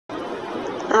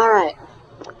Alright,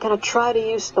 gonna try to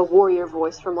use the warrior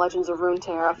voice from Legends of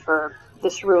Runeterra for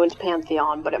this ruined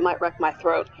Pantheon, but it might wreck my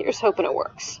throat. Here's hoping it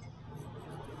works.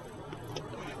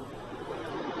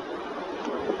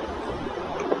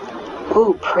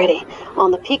 Ooh, pretty.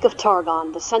 On the peak of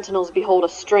Targon, the Sentinels behold a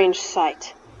strange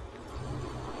sight.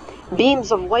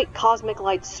 Beams of white cosmic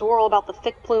light swirl about the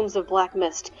thick plumes of black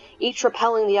mist, each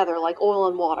repelling the other like oil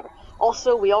and water.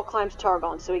 Also, we all climbed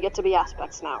Targon, so we get to be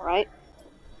aspects now, right?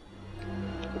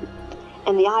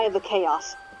 In the eye of the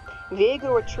chaos,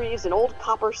 Viego retrieves an old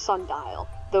copper sundial.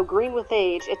 Though green with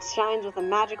age, it shines with a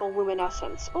magical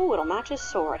luminescence. Oh, it'll match his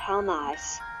sword. How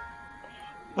nice.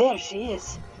 There she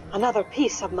is. Another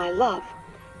piece of my love.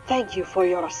 Thank you for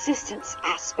your assistance,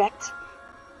 Aspect.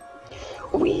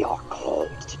 We are called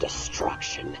to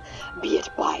destruction, be it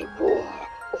by war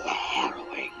or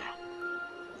harrowing.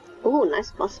 Ooh,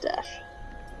 nice mustache.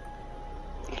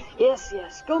 Yes,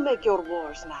 go make your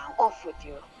wars now. Off with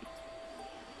you.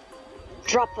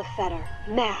 Drop the fetter,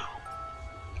 now.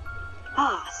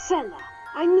 Ah, Senna,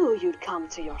 I knew you'd come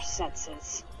to your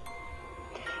senses.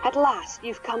 At last,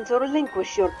 you've come to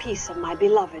relinquish your piece of my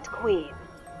beloved queen.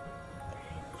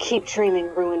 Keep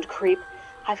dreaming, ruined creep.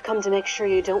 I've come to make sure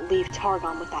you don't leave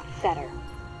Targon with that fetter.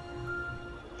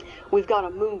 We've got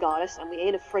a moon goddess, and we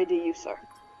ain't afraid to use her.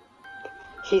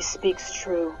 He speaks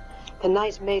true. The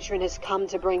Night Matron has come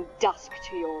to bring dusk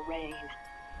to your reign.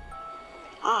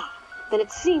 Ah, then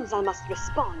it seems I must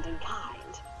respond in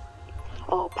kind.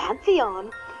 Oh, Pantheon,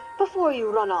 before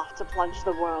you run off to plunge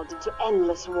the world into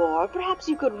endless war, perhaps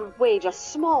you could wage a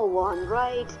small one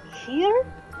right here?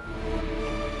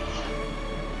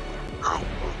 I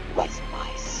will wet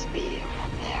my spear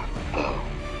on their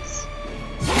bones.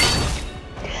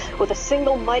 With a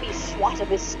single mighty swat of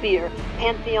his spear,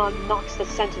 Pantheon knocks the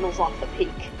Sentinels off the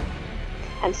peak,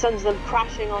 and sends them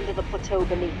crashing onto the plateau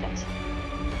beneath it.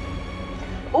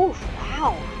 Oof,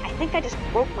 wow, I think I just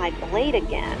broke my blade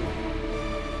again.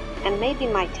 And maybe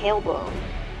my tailbone.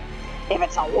 If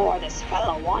it's a war this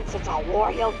fellow wants, it's a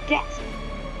war he'll get.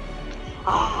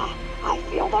 Ah, I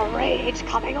feel the rage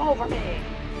coming over me.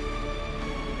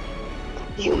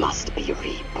 You must be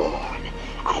reborn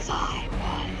as I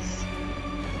was.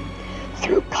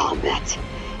 Through combat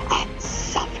and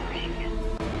suffering.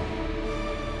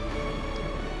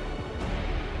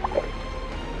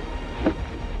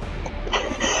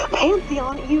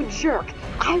 Pantheon, you jerk!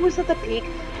 I was at the peak,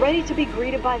 ready to be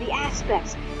greeted by the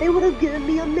Aspects. They would have given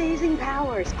me amazing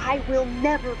powers. I will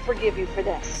never forgive you for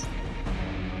this.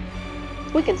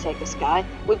 We can take this guy.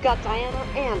 We've got Diana,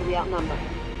 and we outnumber him.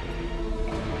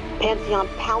 Pantheon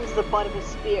pounds the butt of his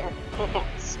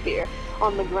spear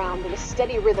on the ground in a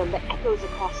steady rhythm that echoes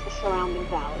across the surrounding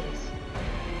valleys.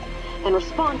 In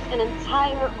response, an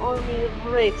entire army of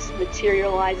wraiths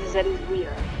materializes at his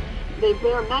rear. They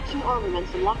bear matching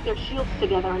armaments and lock their shields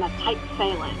together in a tight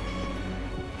phalanx.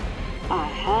 I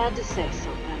had to say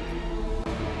something.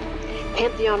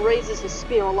 Pantheon raises his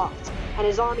spear aloft, and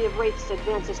his army of wraiths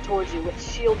advances towards you with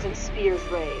shields and spears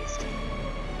raised.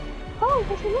 Oh,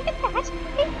 would you look at that?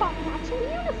 They've got matching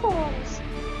uniforms!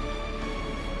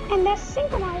 And their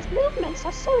synchronized movements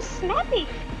are so snappy!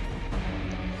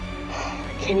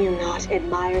 Can you not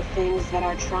admire things that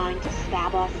are trying to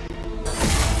stab us?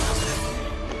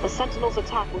 The Sentinels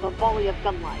attack with a volley of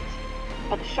gunlight,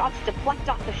 but the shots deflect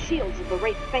off the shields of the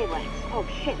Wraith Phalanx. Oh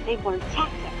shit, they've learned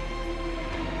tactics.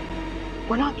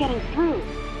 We're not getting through.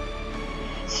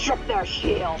 Strip their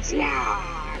shields,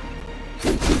 yeah!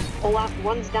 Olaf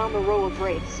runs down the row of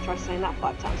Wraiths, try saying that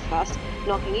 5 times fast,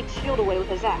 knocking each shield away with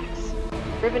his axe.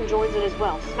 Riven joins in as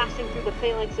well, smashing through the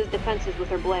Phalanx's defenses with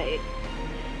her blade.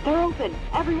 They're open!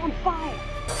 Everyone fire!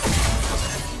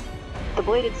 The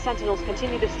bladed Sentinels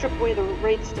continue to strip away the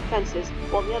Wraith's defenses,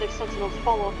 while the other Sentinels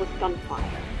follow up with gunfire.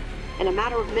 In a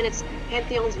matter of minutes,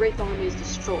 Pantheon's Wraith army is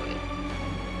destroyed.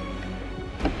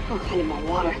 Oh, I need more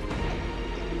water.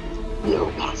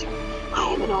 No matter,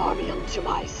 I am an army unto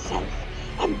myself,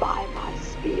 and by my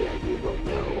spear you will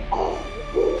know all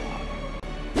war.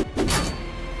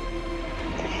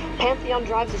 Pantheon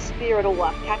drives a spear at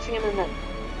Olaf, catching him in the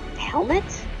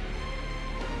helmet?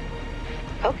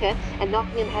 Okay, and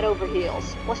knocking him head over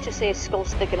heels. Let's just say his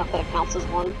skull's thick enough that it counts as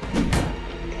one.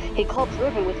 He clubs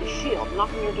Riven with his shield,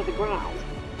 knocking her to the ground.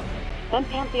 Then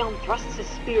Pantheon thrusts his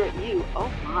spear at you.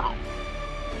 Oh my.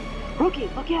 Rookie,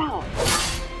 look out!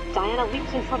 Diana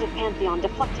leaps in front of Pantheon,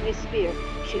 deflecting his spear.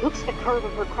 She hooks the curve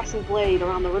of her crescent blade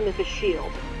around the rim of his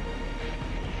shield.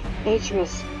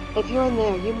 Atreus, if you're in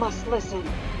there, you must listen.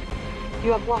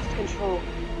 You have lost control.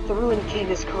 The Ruined King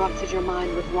has corrupted your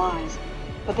mind with lies.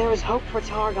 But there is hope for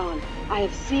Targon. I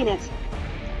have seen it.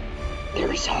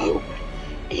 There is hope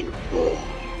in war.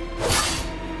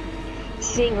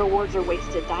 Seeing her words are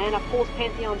wasted, Diana pulls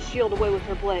Pantheon's shield away with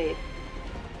her blade.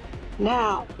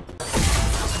 Now!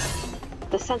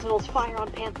 The Sentinels fire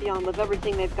on Pantheon with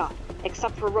everything they've got,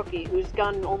 except for Rookie, whose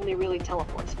gun only really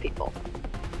teleports people.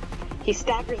 He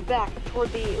staggers back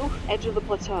toward the edge of the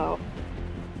plateau,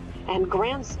 and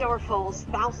Grand Star falls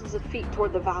thousands of feet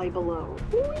toward the valley below.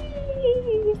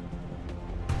 Whee!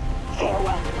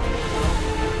 Farewell.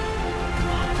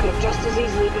 Could have just as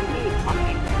easily been me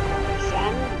coming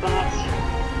Zen, but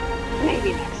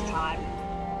maybe next time.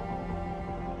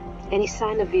 Any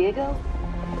sign of Viego?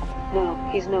 No,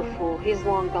 he's no fool. He's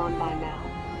long gone by now.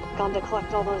 Gone to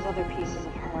collect all those other pieces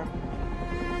of her.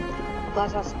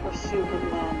 Let us pursue him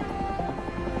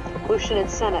then. Lucian and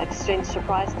Senna exchange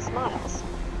surprised smiles.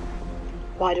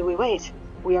 Why do we wait?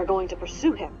 We are going to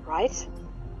pursue him, right?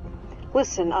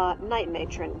 Listen, Night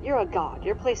Matron, you're a god.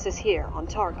 Your place is here, on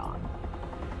Targon.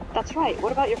 That's right.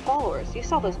 What about your followers? You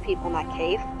saw those people in that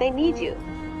cave. They need you.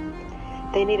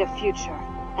 They need a future,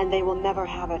 and they will never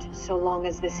have it so long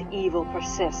as this evil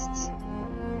persists.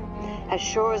 As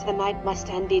sure as the night must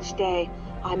end each day,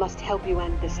 I must help you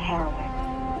end this harrowing.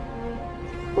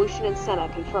 Lucian and Senna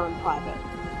confer in private.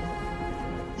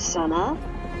 Senna?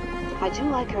 I do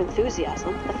like her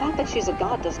enthusiasm. The fact that she's a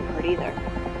god doesn't hurt either.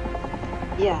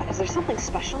 Yeah, is there something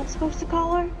special I'm supposed to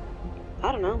call her?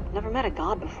 I don't know, never met a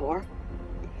god before.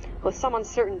 With some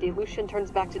uncertainty, Lucian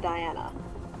turns back to Diana.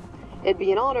 It'd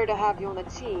be an honor to have you on the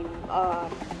team,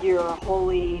 your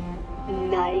holy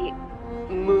night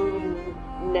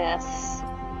moonness.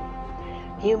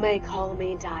 You may call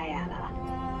me Diana.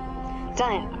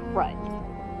 Diana, right.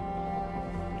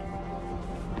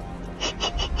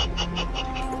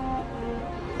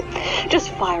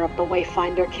 Just fire up the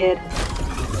Wayfinder, kid.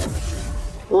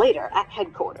 Later, at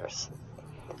headquarters.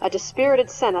 A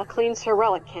dispirited Senna cleans her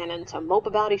relic cannon to mope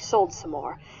about Isolde some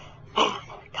more. Man,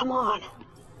 come on.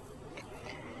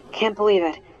 Can't believe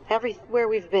it. Everywhere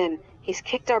we've been, he's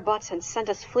kicked our butts and sent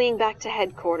us fleeing back to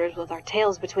headquarters with our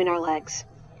tails between our legs.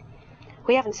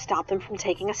 We haven't stopped him from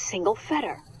taking a single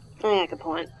fetter. Yeah, good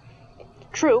point.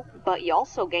 True, but you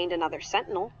also gained another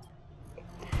Sentinel.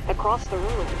 Across the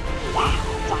room.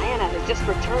 Wow, Diana has just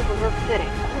returned from her fitting.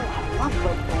 Oh, I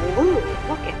love the blue.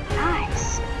 Looking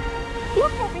nice.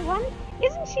 Look, everyone,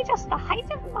 isn't she just the height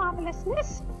of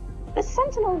marvelousness? The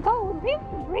Sentinel gold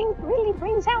really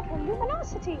brings out her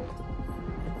luminosity.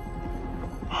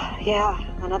 Yeah,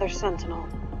 another Sentinel.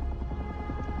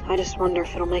 I just wonder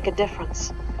if it'll make a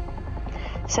difference.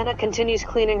 Senna continues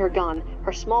cleaning her gun.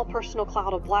 Her small personal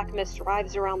cloud of black mist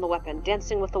writhes around the weapon,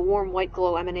 dancing with the warm white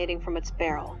glow emanating from its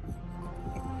barrel.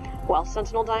 Well,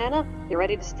 Sentinel Diana, you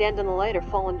ready to stand in the light or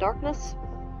fall in darkness?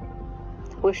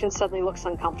 Lucian suddenly looks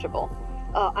uncomfortable.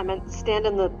 I meant stand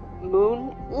in the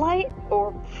moonlight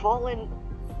or fall in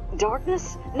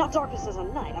darkness? Not darkness as a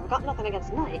night. I've got nothing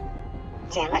against night.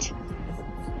 Damn it.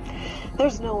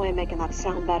 There's no way making that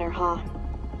sound better, huh?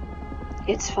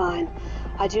 It's fine.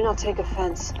 I do not take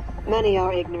offense. Many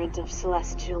are ignorant of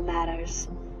celestial matters.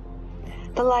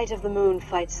 The light of the moon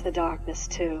fights the darkness,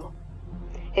 too.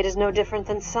 It is no different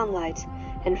than sunlight.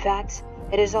 In fact,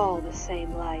 it is all the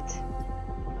same light.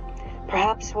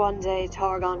 Perhaps one day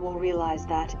Targon will realize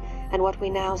that, and what we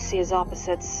now see as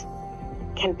opposites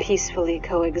can peacefully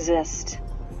coexist.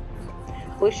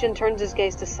 Lucian turns his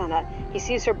gaze to Senna. He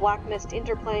sees her black mist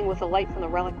interplaying with the light from the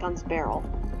relic gun's barrel.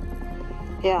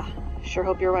 Yeah, sure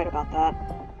hope you're right about that.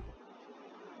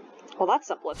 Well, that's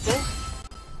uplifting.